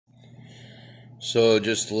So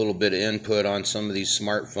just a little bit of input on some of these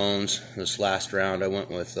smartphones. This last round I went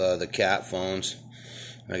with the cat phones.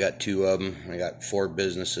 I got two of them. I got 4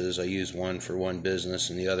 businesses. I use one for one business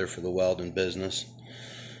and the other for the welding business.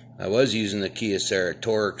 I was using the Kyocera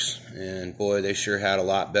Torques, and boy, they sure had a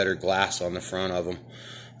lot better glass on the front of them.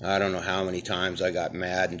 I don't know how many times I got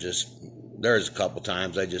mad and there's a couple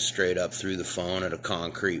times I just straight up threw the phone at a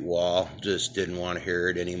concrete wall. Just didn't want to hear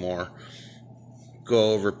it anymore.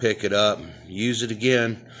 Go over, pick it up, use it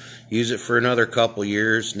again. Use it for another couple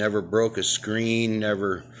years. Never broke a screen,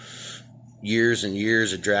 never years and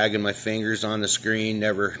years of dragging my fingers on the screen,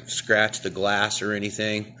 never scratched the glass or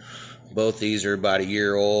anything. Both these are about a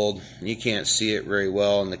year old. You can't see it very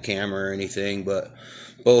well in the camera or anything, but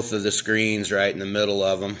both of the screens right in the middle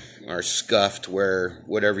of them are scuffed where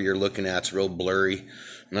whatever you're looking at's real blurry.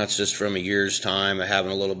 And that's just from a year's time of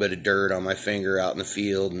having a little bit of dirt on my finger out in the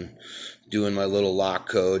field and doing my little lock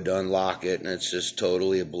code to unlock it, and it's just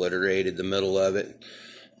totally obliterated the middle of it.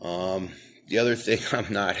 The other thing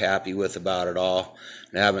I'm not happy with about it all,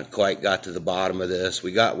 and I haven't quite got to the bottom of this,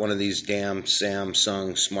 we got one of these damn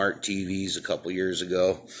Samsung smart TVs a couple years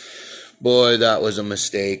ago. Boy, that was a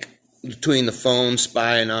mistake. Between the phone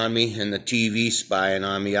spying on me and the TV spying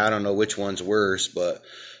on me, I don't know which one's worse, but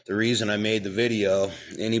the reason I made the video,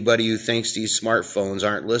 anybody who thinks these smartphones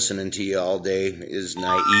aren't listening to you all day is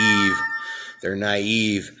naive. They're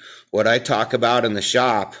naive. What I talk about in the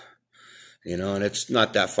shop, and it's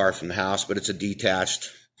not that far from the house, but it's a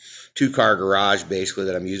detached 2-car garage basically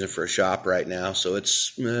that I'm using for a shop right now. So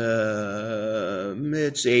it's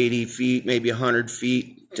 80 feet, maybe 100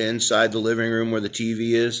 feet to inside the living room where the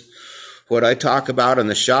TV is. What I talk about in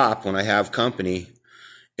the shop when I have company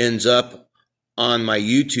ends up on my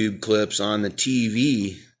YouTube clips on the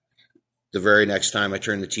TV the very next time I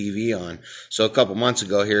turn the TV on. So a couple months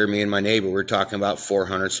ago here, me and my neighbor were talking about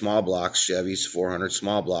 400 small blocks, Chevy's 400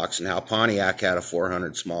 small blocks, and how Pontiac had a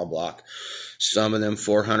 400 small block. Some of them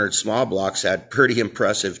 400 small blocks had pretty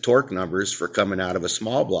impressive torque numbers for coming out of a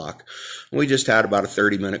small block. And we just had about a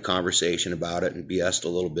 30-minute conversation about it and BS'd a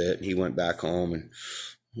little bit, and he went back home. And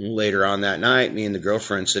later on that night, me and the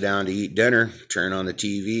girlfriend sit down to eat dinner, turn on the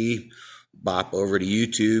TV, bop over to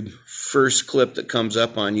YouTube. First clip that comes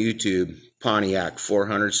up on YouTube, Pontiac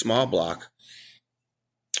 400 small block.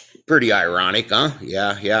 Pretty ironic, huh?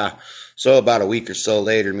 Yeah. So about a week or so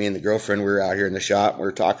later, me and the girlfriend, we were out here in the shop. We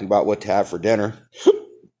were talking about what to have for dinner.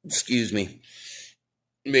 Excuse me.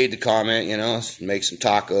 Made the comment, let's make some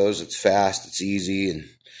tacos. It's fast, it's easy,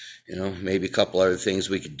 and, maybe a couple other things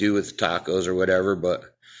we could do with the tacos or whatever.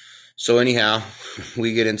 But so anyhow,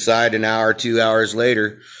 we get inside an hour, 2 hours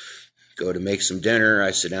later, go to make some dinner.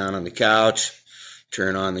 I sit down on the couch,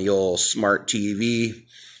 turn on the old smart TV,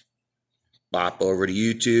 bop over to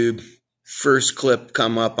YouTube. First clip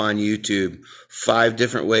come up on YouTube, 5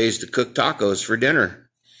 different ways to cook tacos for dinner.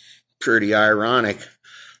 Pretty ironic.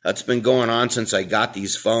 That's been going on since I got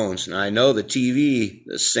these phones. Now I know the TV,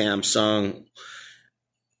 the Samsung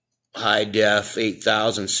high def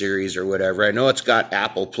 8000 series or whatever, I know it's got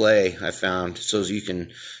Apple Play, I found, so you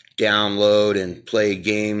can download and play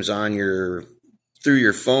games on through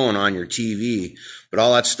your phone on your TV, but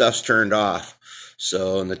all that stuff's turned off.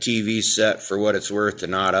 So, and the TV's set for what it's worth to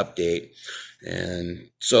not update. And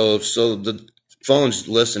so the phone's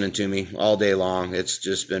listening to me all day long. It's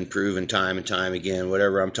just been proven time and time again.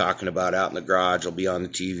 Whatever I'm talking about out in the garage will be on the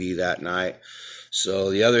TV that night.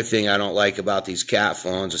 So the other thing I don't like about these cat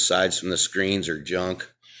phones, aside from the screens are junk,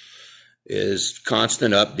 is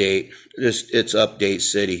constant update. It's update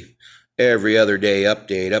city. Every other day,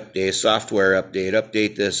 update, software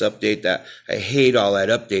update this, update that. I hate all that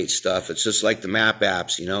update stuff. It's just like the map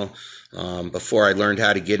apps, Before I learned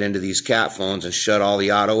how to get into these cat phones and shut all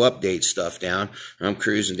the auto update stuff down, I'm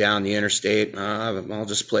cruising down the interstate. I'll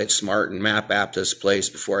just play it smart and map app this place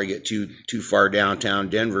before I get too far downtown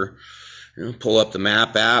Denver. Pull up the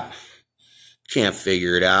map app. Can't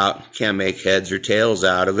figure it out. Can't make heads or tails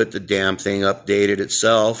out of it. The damn thing updated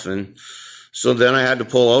itself, and so then I had to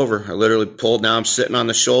pull over. I literally pulled down. I'm sitting on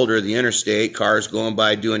the shoulder of the interstate, cars going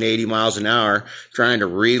by doing 80 miles an hour, trying to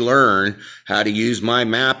relearn how to use my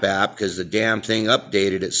map app because the damn thing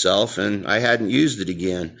updated itself and I hadn't used it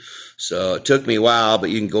again. So it took me a while, but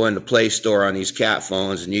you can go into Play Store on these cat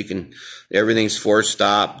phones and everything's force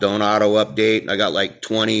stop, don't auto update. I got like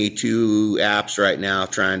 22 apps right now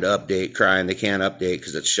trying to update, crying they can't update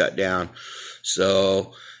because it's shut down.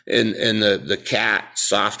 So in the cat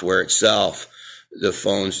software itself, the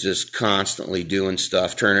phone's just constantly doing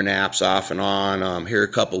stuff, turning apps off and on. Here a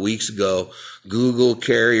couple weeks ago, Google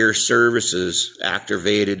Carrier Services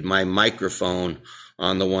activated my microphone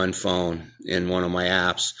on the one phone in one of my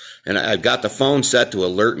apps. And I've got the phone set to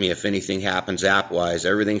alert me if anything happens app-wise.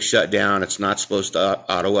 Everything's shut down. It's not supposed to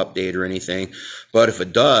auto-update or anything. But if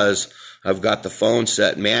it does, I've got the phone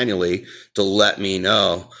set manually to let me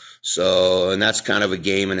know. So, and that's kind of a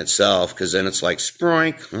game in itself, because then it's like,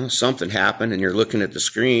 sproink, well, something happened, and you're looking at the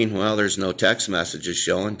screen. Well, there's no text messages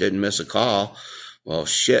showing. Didn't miss a call. Well,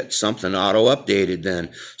 shit, something auto-updated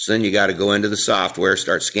then. So then you got to go into the software,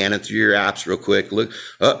 start scanning through your apps real quick. Look,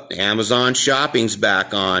 oh, Amazon Shopping's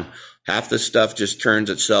back on. Half the stuff just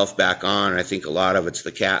turns itself back on. I think a lot of it's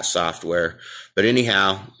the cat software. But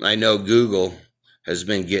anyhow, I know Google has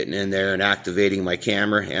been getting in there and activating my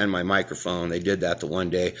camera and my microphone. They did that the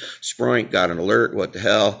one day. Sproink, got an alert. What the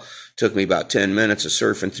hell? Took me about 10 minutes of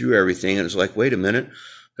surfing through everything. And it was like, wait a minute.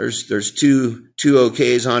 There's two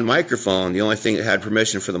OKs on microphone. The only thing that had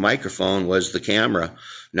permission for the microphone was the camera.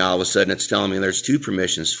 Now all of a sudden it's telling me there's two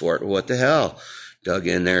permissions for it. What the hell? Dug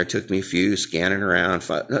in there, took me a few, scanning around.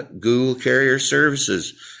 Google Carrier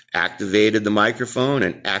Services activated the microphone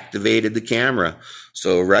and activated the camera.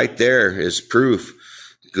 So right there is proof.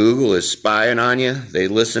 Google is spying on you. They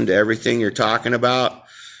listen to everything you're talking about.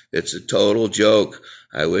 It's a total joke.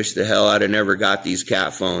 I wish the hell I'd have never got these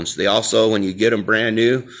cat phones. They also, when you get them brand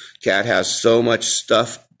new, cat has so much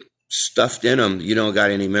stuff stuffed in them, you don't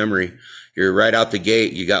got any memory. You're right out the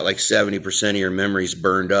gate, you got like 70% of your memories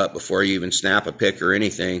burned up before you even snap a pic or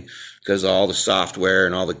anything, because of all the software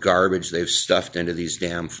and all the garbage they've stuffed into these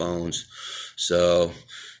damn phones. So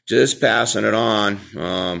just passing it on.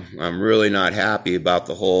 I'm really not happy about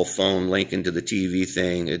the whole phone linking to the TV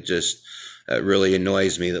thing. It really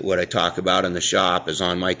annoys me that what I talk about in the shop is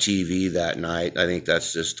on my TV that night. I think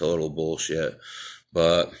that's just total bullshit.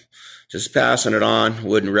 But just passing it on.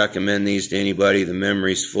 Wouldn't recommend these to anybody. The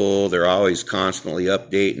memory's full. They're always constantly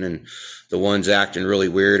updating, and the one's acting really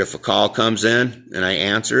weird. If a call comes in and I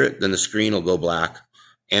answer it, then the screen will go black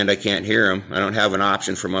and I can't hear them. I don't have an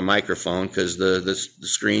option for my microphone because the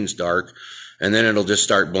screen's dark, and then it'll just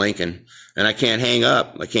start blinking and I can't hang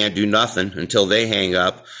up. I can't do nothing until they hang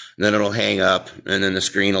up. Then it'll hang up, and then the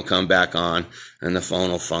screen will come back on, and the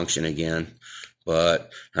phone will function again.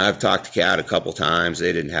 But I've talked to Cat a couple times.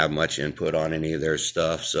 They didn't have much input on any of their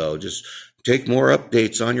stuff. So just take more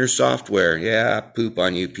updates on your software. Yeah, poop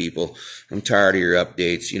on you people. I'm tired of your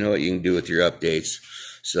updates. You know what you can do with your updates.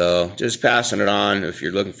 So just passing it on. If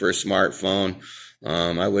you're looking for a smartphone,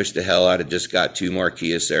 I wish the hell I'd have just got 2 more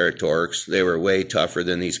Kyocera Torques. They were way tougher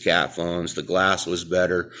than these cat phones. The glass was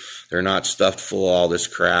better. They're not stuffed full of all this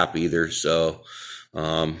crap either. So,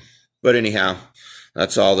 but anyhow,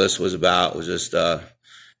 that's all this was about, was just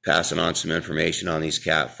passing on some information on these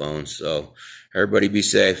cat phones. So everybody be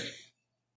safe.